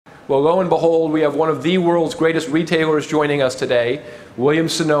Well, lo and behold, we have one of the world's greatest retailers joining us today,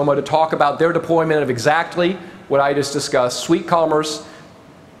 Williams-Sonoma, to talk about their deployment of exactly what I just discussed, suite commerce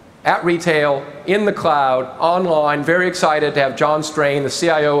at retail, in the cloud, online. Very excited to have John Strain, the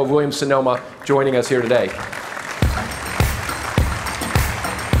CIO of Williams-Sonoma, joining us here today.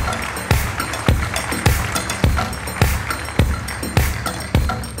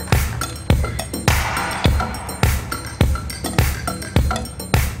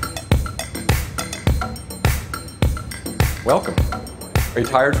 Welcome. Are you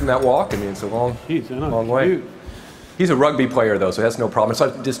tired from that walk? I mean, it's a long way. He's a rugby player, though, so that's no problem. So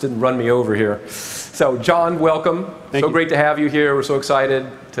it just didn't run me over here. So, John, welcome. Thank you. Great to have you here. We're so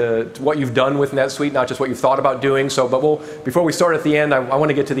excited to what you've done with NetSuite, not just what you've thought about doing. So, but before we start at the end, I want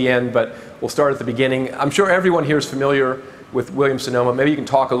to get to the end, but we'll start at the beginning. I'm sure everyone here is familiar with Williams-Sonoma. Maybe you can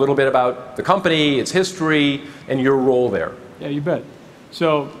talk a little bit about the company, its history, and your role there. Yeah, you bet.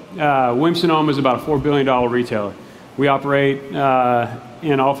 So, Williams-Sonoma is about a $4 billion retailer. We operate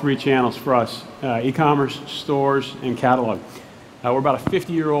in all three channels for us, e-commerce, stores, and catalog. We're about a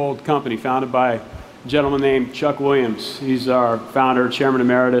 50-year-old company founded by a gentleman named Chuck Williams. He's our founder, chairman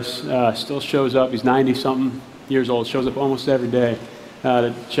emeritus, still shows up. He's 90-something years old, shows up almost every day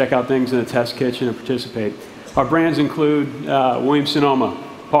to check out things in the test kitchen and participate. Our brands include Williams-Sonoma,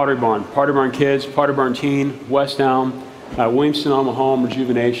 Pottery Barn Kids, Pottery Barn Teen, West Elm, Williams-Sonoma Home,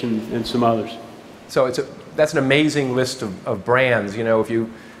 Rejuvenation, and some others. So that's an amazing list of brands. You know, if you've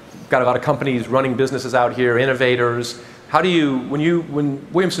got a lot of companies running businesses out here, innovators, how do you, when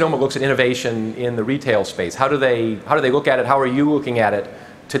Williams-Sonoma looks at innovation in the retail space, how do they look at it? How are you looking at it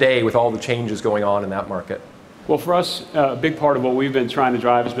today with all the changes going on in that market? Well, for us, a big part of what we've been trying to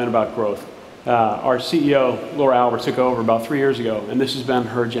drive has been about growth. Our CEO, Laura Albert, took over about 3 years ago, and this has been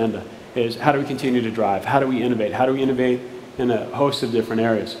her agenda, is how do we continue to drive? How do we innovate? How do we innovate in a host of different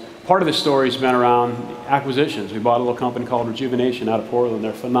areas? Part of the story has been around acquisitions. We bought a little company called Rejuvenation out of Portland.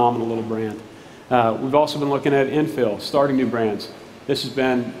 They're a phenomenal little brand. We've also been looking at infill, starting new brands. This has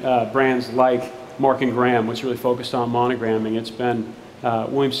been brands like Mark & Graham, which really focused on monogramming. It's been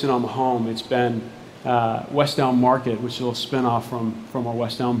Williams-Sonoma Home. It's been West Elm Market, which is a little spin-off from our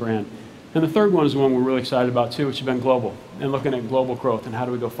West Elm brand. And the third one is one we're really excited about too, which has been global, and looking at global growth and how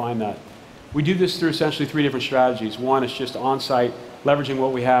do we go find that. We do this through essentially 3 different strategies. One is just on-site, leveraging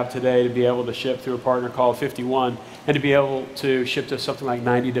what we have today to be able to ship through a partner called 51 and to be able to ship to something like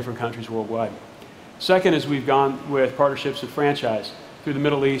 90 different countries worldwide. Second is we've gone with partnerships with franchise. Through the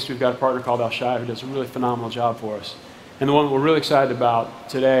Middle East, we've got a partner called Al-Shai who does a really phenomenal job for us. And the one that we're really excited about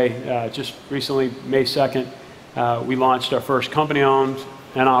today, just recently, May 2nd, we launched our first company-owned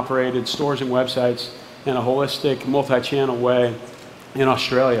and operated stores and websites in a holistic, multi-channel way in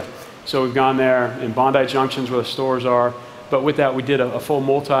Australia. So we've gone there in Bondi Junctions where the stores are, but with that we did a full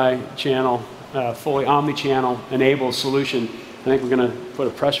multi-channel, fully omni-channel enabled solution. I think we're going to put a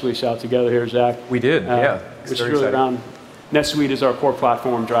press release out together here, Zach. We did, yeah. Which is really around, NetSuite is our core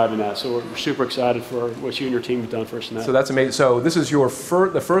platform driving that, so we're super excited for what you and your team have done for us in that. So that's amazing. So this is your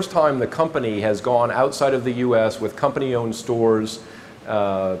the first time the company has gone outside of the US with company-owned stores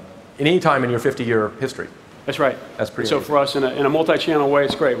in any time in your 50-year history. That's right. That's pretty So amazing. for us, in a multi-channel way,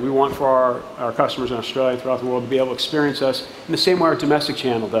 it's great. We want for our customers in Australia and throughout the world to be able to experience us in the same way our domestic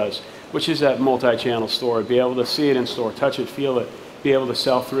channel does, which is that multi-channel store, be able to see it in store, touch it, feel it, be able to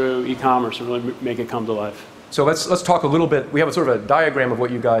sell through e-commerce and really make it come to life. So let's talk a little bit. We have a sort of a diagram of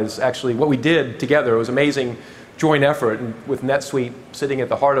what you guys actually, what we did together. It was amazing joint effort, and with NetSuite sitting at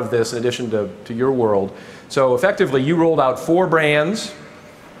the heart of this in addition to your world. So effectively, you rolled out 4 brands,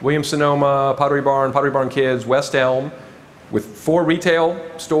 Williams-Sonoma, Pottery Barn Kids, West Elm, with 4 retail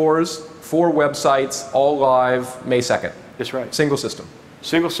stores, 4 websites, all live May 2nd. That's right. Single system.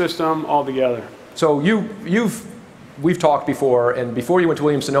 Single system, all together. So we've talked before, and before you went to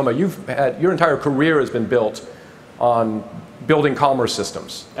Williams-Sonoma, your entire career has been built on building commerce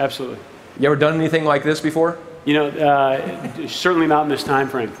systems. Absolutely. You ever done anything like this before? You know, certainly not in this time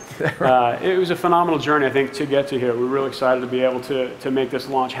frame. It was a phenomenal journey, I think, to get to here. We're really excited to be able to make this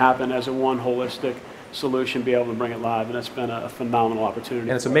launch happen as a one holistic solution, be able to bring it live, and it's been a phenomenal opportunity.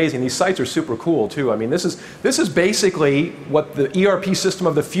 And it's amazing. These sites are super cool too. I mean, this is basically what the ERP system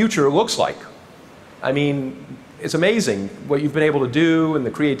of the future looks like. I mean, it's amazing what you've been able to do and the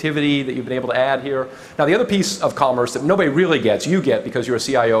creativity that you've been able to add here. Now, the other piece of commerce that nobody really gets, you get because you're a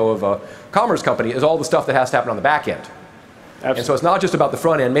CIO of a commerce company, is all the stuff that has to happen on the back end. Absolutely. And so it's not just about the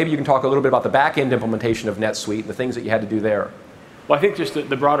front end. Maybe you can talk a little bit about the back end implementation of NetSuite and the things that you had to do there. Well, I think just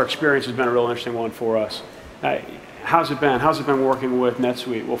the broader experience has been a real interesting one for us. How's it been? How's it been working with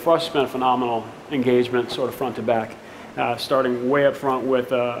NetSuite? Well, for us, it's been a phenomenal engagement, sort of front to back. starting way up front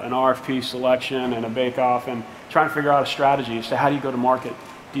with an RFP selection and a bake-off, and trying to figure out a strategy as to how do you go to market.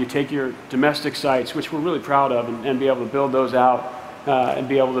 Do you take your domestic sites, which we're really proud of, and be able to build those out and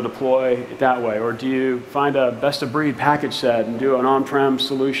be able to deploy it that way? Or do you find a best-of-breed package set and do an on-prem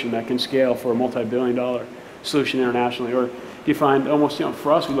solution that can scale for a multi-billion-dollar solution internationally? Or do you find almost,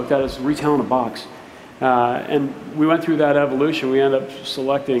 for us, we looked at it as retail in a box. And we went through that evolution. We ended up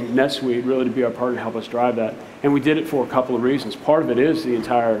selecting NetSuite really to be our partner to help us drive that. And we did it for a couple of reasons. Part of it is the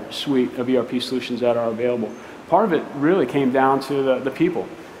entire suite of ERP solutions that are available. Part of it really came down to the people.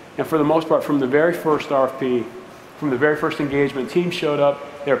 And for the most part, from the very first RFP, from the very first engagement, teams showed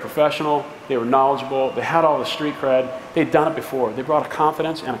up, they were professional, they were knowledgeable, they had all the street cred, they'd done it before. They brought a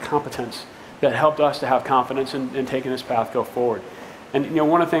confidence and a competence that helped us to have confidence in taking this path go forward. And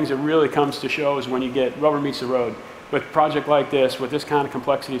one of the things that really comes to show is when you get rubber meets the road. With a project like this, with this kind of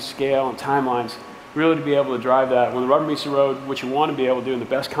complexity, scale, and timelines, really to be able to drive that. When the rubber meets the road, what you want to be able to do, and the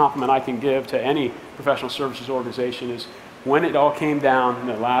best compliment I can give to any professional services organization is when it all came down in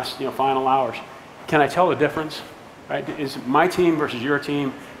the last final hours, can I tell the difference? Right? Is my team versus your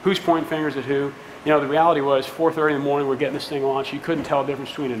team? Who's pointing fingers at who? The reality was 4:30 in the morning, we're getting this thing launched. You couldn't tell the difference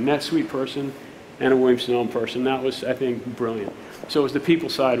between a NetSuite person and a Williams-Sonoma person. That was, I think, brilliant. So it was the people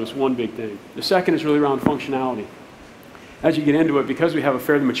side was one big thing. The second is really around functionality. As you get into it, because we have a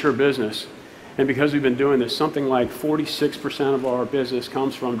fairly mature business, and because we've been doing this, something like 46% of our business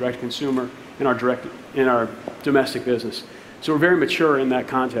comes from direct-to-consumer in our domestic business. So we're very mature in that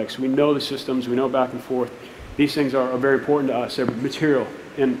context. We know the systems, we know back and forth. These things are very important to us. They're material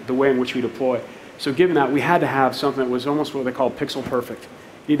in the way in which we deploy. So given that, we had to have something that was almost what they call pixel perfect.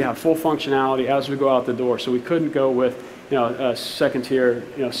 You need to have full functionality as we go out the door. So we couldn't go with a second-tier,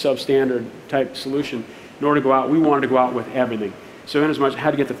 substandard type solution. In order to go out, we wanted to go out with everything. So in as much, I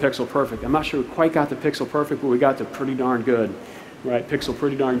had to get the pixel perfect. I'm not sure we quite got the pixel perfect, but we got the pretty darn good. Right? Pixel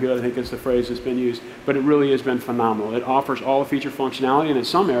pretty darn good, I think is the phrase that's been used. But it really has been phenomenal. It offers all the feature functionality, and in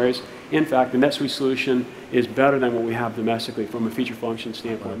some areas, in fact, the NetSuite solution is better than what we have domestically from a feature function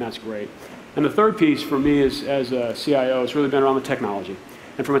standpoint, and that's great. And the third piece for me as a CIO has really been around the technology.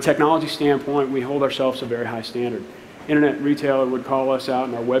 And from a technology standpoint, we hold ourselves to a very high standard. Internet retailer would call us out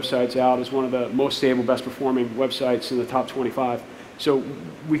and our websites out as one of the most stable, best performing websites in the top 25. So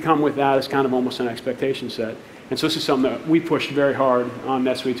we come with that as kind of almost an expectation set. And so this is something that we pushed very hard on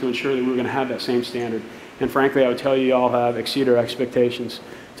NetSuite to ensure that we were going to have that same standard. And frankly, I would tell you all have exceeded our expectations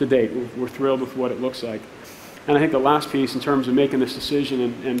to date. We're thrilled with what it looks like. And I think the last piece in terms of making this decision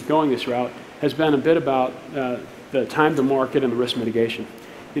and going this route has been a bit about the time to market and the risk mitigation.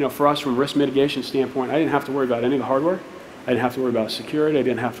 For us, from a risk mitigation standpoint, I didn't have to worry about any of the hardware. I didn't have to worry about security. I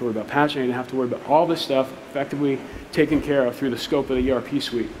didn't have to worry about patching. I didn't have to worry about all this stuff effectively taken care of through the scope of the ERP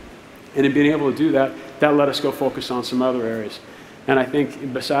suite. And in being able to do that, that let us go focus on some other areas. And I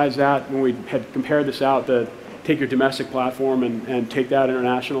think besides that, when we had compared this out, to take your domestic platform and take that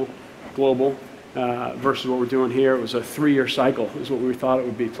international, global, versus what we're doing here, it was a 3-year cycle is what we thought it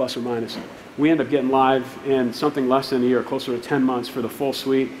would be, plus or minus. We ended up getting live in something less than a year, closer to 10 months for the full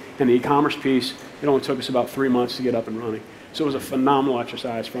suite. And the e-commerce piece, it only took us about 3 months to get up and running. So it was a phenomenal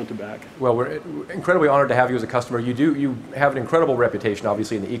exercise front to back. Well, we're incredibly honored to have you as a customer. You have an incredible reputation,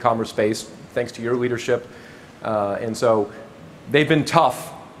 obviously, in the e-commerce space, thanks to your leadership. And so they've been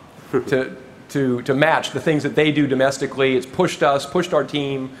tough to match the things that they do domestically. It's pushed us, pushed our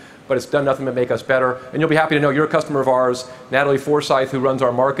team, but it's done nothing but make us better. And you'll be happy to know you're a customer of ours. Natalie Forsyth, who runs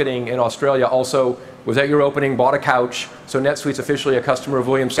our marketing in Australia, also was at your opening, bought a couch. So NetSuite's officially a customer of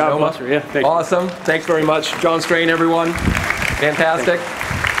Williams-Sonoma. God bless her, yeah. Thank you. Awesome. Thanks very much. John Strain, everyone. Fantastic.